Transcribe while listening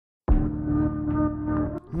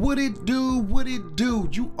What it do? What it do?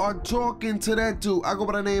 You are talking to that dude. I go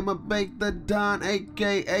by the name of BAKEDADON,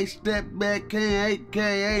 aka Step Back King,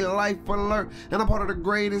 aka Life Alert, and I'm part of the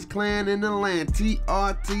greatest clan in the land,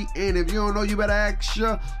 TRTN. If you don't know, you better ask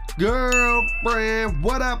your girlfriend.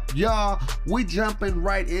 What up, y'all? We jumping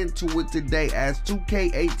right into it today as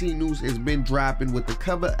 2K18 news has been dropping with the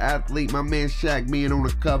cover athlete, my man Shaq, being on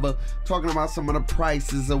the cover, talking about some of the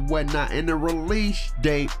prices and whatnot and the release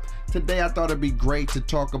date. Today I thought it'd be great to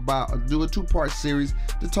talk about, do a two-part series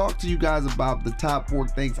to talk to you guys about the top 4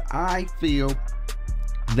 things I feel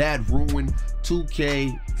that ruined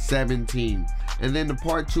 2K17. And then the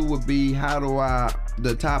part 2 would be how do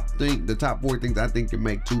the top 4 things I think can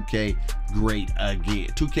make 2K great again,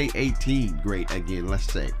 2K18 great again, let's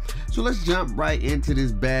say. So let's jump right into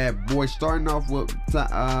this bad boy, starting off with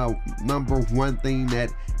number 1 thing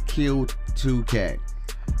that killed 2K: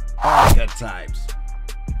 archetypes.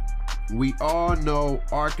 We all know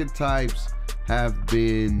archetypes have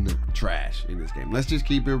been trash in this game. Let's just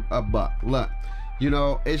keep it a buck. Look, you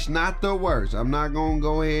know, it's not the worst. I'm not gonna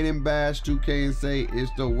go ahead and bash 2K and say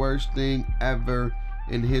it's the worst thing ever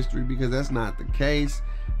in history, because that's not the case.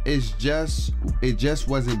 It just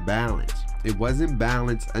wasn't balanced. It wasn't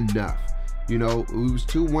balanced enough. You know, it was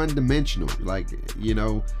too one-dimensional, like, you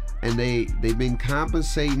know, and they've been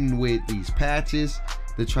compensating with these patches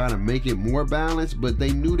to try to make it more balanced, but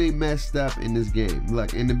they knew they messed up in this game.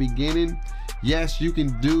 Look, in the beginning, yes, you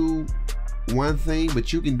can do one thing,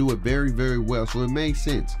 but you can do it very, very well, so it makes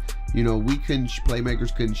sense. You know,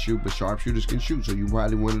 playmakers couldn't shoot, but sharpshooters can shoot, so you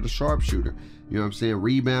probably wanted a sharpshooter. You know what I'm saying?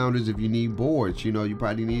 Rebounders, if you need boards, you know, you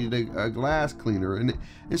probably needed a glass cleaner, and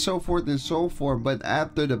so forth and so forth. But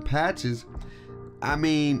after the patches, I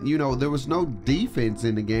mean, you know, there was no defense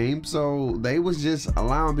in the game, so they was just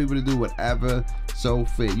allowing people to do whatever so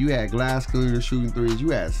fit. You had glass cleaners shooting threes,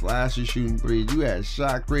 you had slashers shooting threes, you had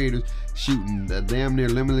shot creators shooting the damn near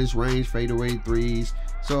limitless range fadeaway threes.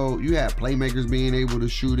 So you had playmakers being able to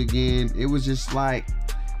shoot again. It was just like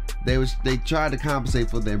they tried to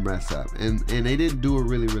compensate for their mess up, and they didn't do a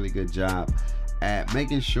really good job at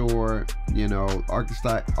making sure, you know,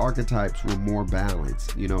 archetypes were more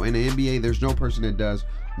balanced. You know, in the NBA, there's no person that does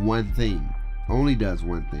one thing, only does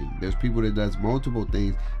one thing. There's people that does multiple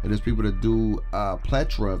things, and there's people that do a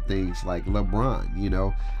plethora of things, like LeBron. You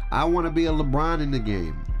know, I want to be a LeBron in the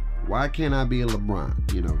game. Why can't I be a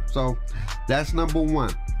LeBron? You know, so that's number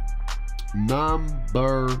 1.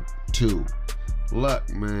 Number 2. Look,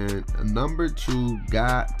 man, number 2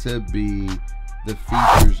 got to be the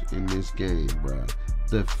features in this game, bro.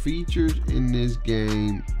 The features in this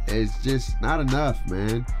game is just not enough,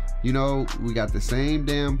 man. You know, we got the same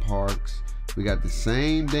damn parks, we got the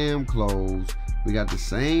same damn clothes, we got the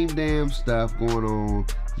same damn stuff going on.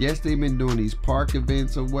 Yes, they've been doing these park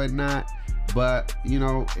events or whatnot, but you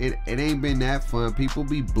know, it ain't been that fun. People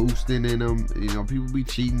be boosting in them, you know, people be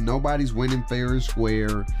cheating, nobody's winning fair and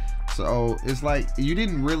square. So it's like you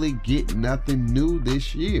didn't really get nothing new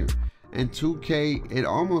this year. And 2K, it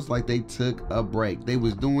almost like they took a break. They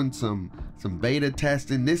was doing some beta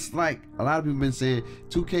testing. This, like a lot of people been saying,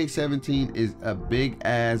 2K17 is a big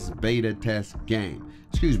ass beta test game.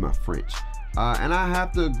 Excuse my French. And I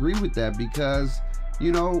have to agree with that, because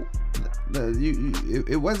you know,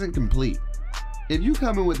 it wasn't complete. If you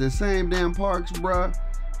come in with the same damn parks, bruh,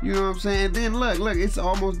 you know what I'm saying? Then look, it's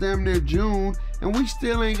almost damn near June, and we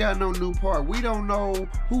still ain't got no new park. We don't know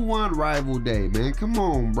who won Rival Day, man. Come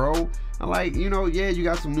on, bro. Like, you know, yeah, you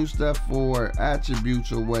got some new stuff for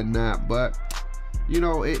attributes or whatnot, but you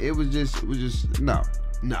know, it was just no.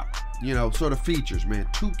 You know, so the features, man.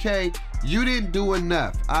 2K, you didn't do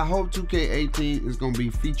enough. I hope 2K18 is gonna be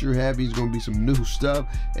feature heavy. It's gonna be some new stuff.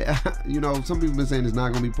 You know, some people been saying it's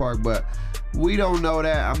not gonna be park, but we don't know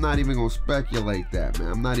that. I'm not even gonna speculate that,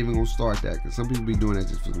 man. I'm not even gonna start that, because some people be doing that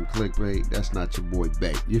just for some clickbait. That's not your boy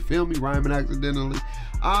Bake. You feel me? Rhyming accidentally.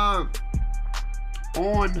 On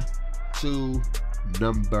to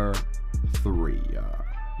number 3, y'all.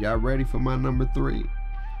 Y'all ready for my number 3?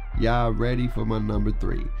 Y'all ready for my number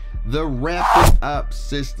 3? The repping up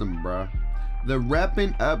system, bro. The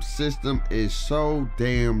repping up system is so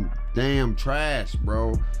damn trash,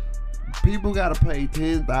 bro. People gotta play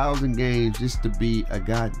 10,000 games just to be a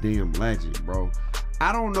goddamn legend, bro.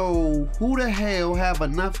 I don't know who the hell have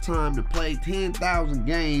enough time to play 10,000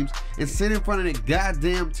 games and sit in front of the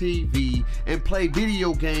goddamn TV and play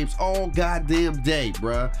video games all goddamn day,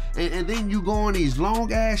 bruh. And then you go on these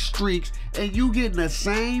long ass streaks and you getting the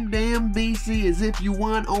same damn BC as if you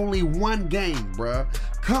won only one game, bruh.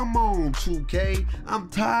 Come on, 2K. I'm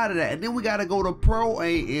tired of that. And then we gotta go to Pro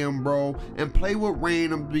AM, bro, and play with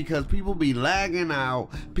randoms because people be lagging out.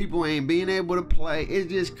 People ain't being able to play.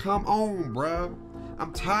 It's just, come on, bruh.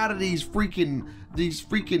 I'm tired of these freaking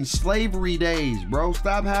slavery days, bro.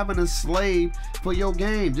 Stop having a slave for your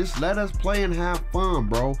game. Just let us play and have fun,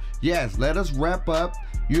 bro. Yes, let us wrap up,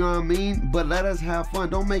 you know what I mean? But let us have fun.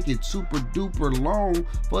 Don't make it super duper long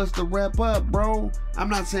for us to wrap up, bro. I'm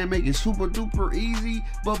not saying make it super duper easy,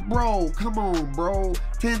 but bro, come on, bro.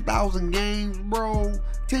 10,000 games, bro.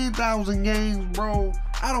 10,000 games, bro.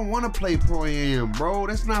 I don't want to play Pro AM, bro.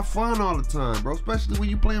 That's not fun all the time, bro. Especially when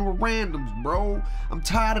you playing with randoms, bro. I'm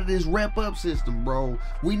tired of this wrap up system, bro.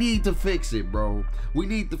 We need to fix it, bro. We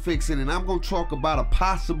need to fix it, and I'm gonna talk about a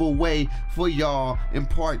possible way for y'all in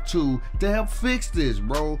part 2 to help fix this,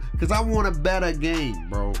 bro. Cause I want a better game,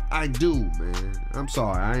 bro. I do, man. I'm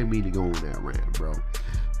sorry, I didn't mean to go on that rant, bro.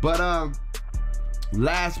 But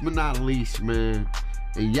last but not least, man.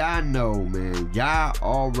 And y'all know, man. Y'all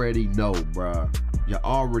already know, bro. You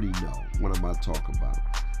already know what I'm about to talk about.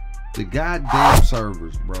 The goddamn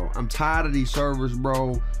servers, bro. I'm tired of these servers,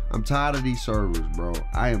 bro. I'm tired of these servers, bro.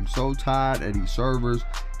 I am so tired of these servers.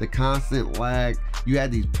 The constant lag. You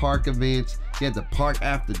had these park events. You had the park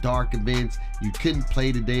after dark events. You couldn't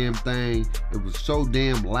play the damn thing. It was so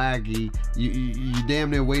damn laggy. You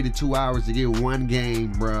damn near waited 2 hours to get one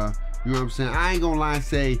game, bro. You know what I'm saying? I ain't gonna lie and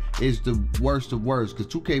say it's the worst of worst,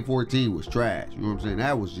 because 2K14 was trash. You know what I'm saying?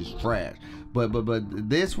 That was just trash. But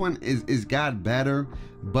this one is got better,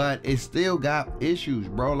 but it still got issues,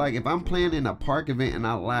 bro. Like if I'm playing in a park event and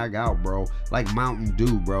I lag out, bro, like Mountain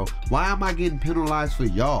Dew, bro, why am I getting penalized for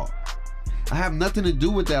y'all? I have nothing to do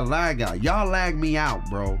with that lag out. Y'all lag me out,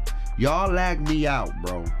 bro. Y'all lag me out,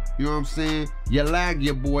 bro. You know what I'm saying? You lag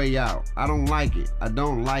your boy out. I don't like it. I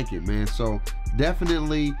don't like it, man. So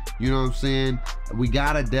definitely, you know what I'm saying? We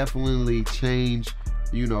gotta definitely change,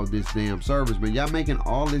 you know, this damn service, man. Y'all making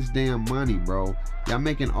all this damn money, bro. Y'all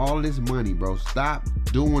making all this money, bro. Stop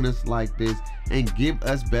doing us like this and give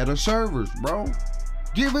us better servers, bro.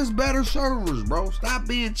 Give us better servers, bro. Stop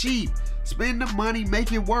being cheap. Spend the money,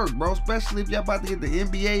 make it work, bro. Especially if y'all about to get the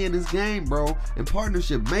NBA in this game, bro. In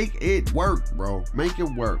partnership, make it work, bro. Make it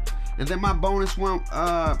work. And then my bonus one,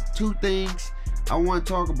 2 things I want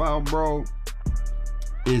to talk about, bro,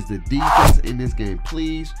 is the defense in this game.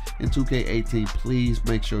 Please, in 2K18, please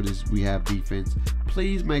make sure we have defense.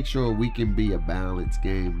 Please make sure we can be a balanced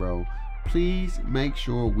game, bro. Please make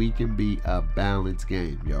sure we can be a balanced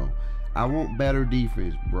game, yo. I want better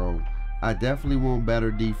defense, bro. I definitely want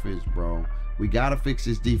better defense, bro. We gotta fix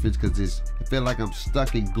this defense because I feel like I'm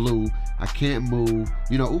stuck in glue. I can't move.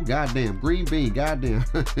 You know, ooh, goddamn, green bean, goddamn.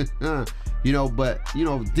 You know, but, you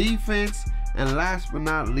know, defense, and last but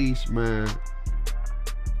not least, man,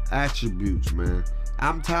 attributes, man.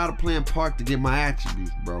 I'm tired of playing park to get my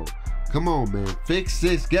attributes, bro. Come on, man. Fix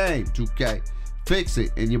this game, 2K. Fix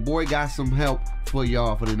it. And your boy got some help for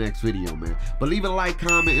y'all for the next video, man. But leave a like,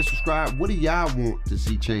 comment, and subscribe. What do y'all want to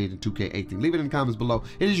see change in 2K18? Leave it in the comments below.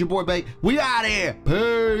 It is your boy Bake. We out here.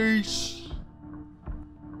 Peace.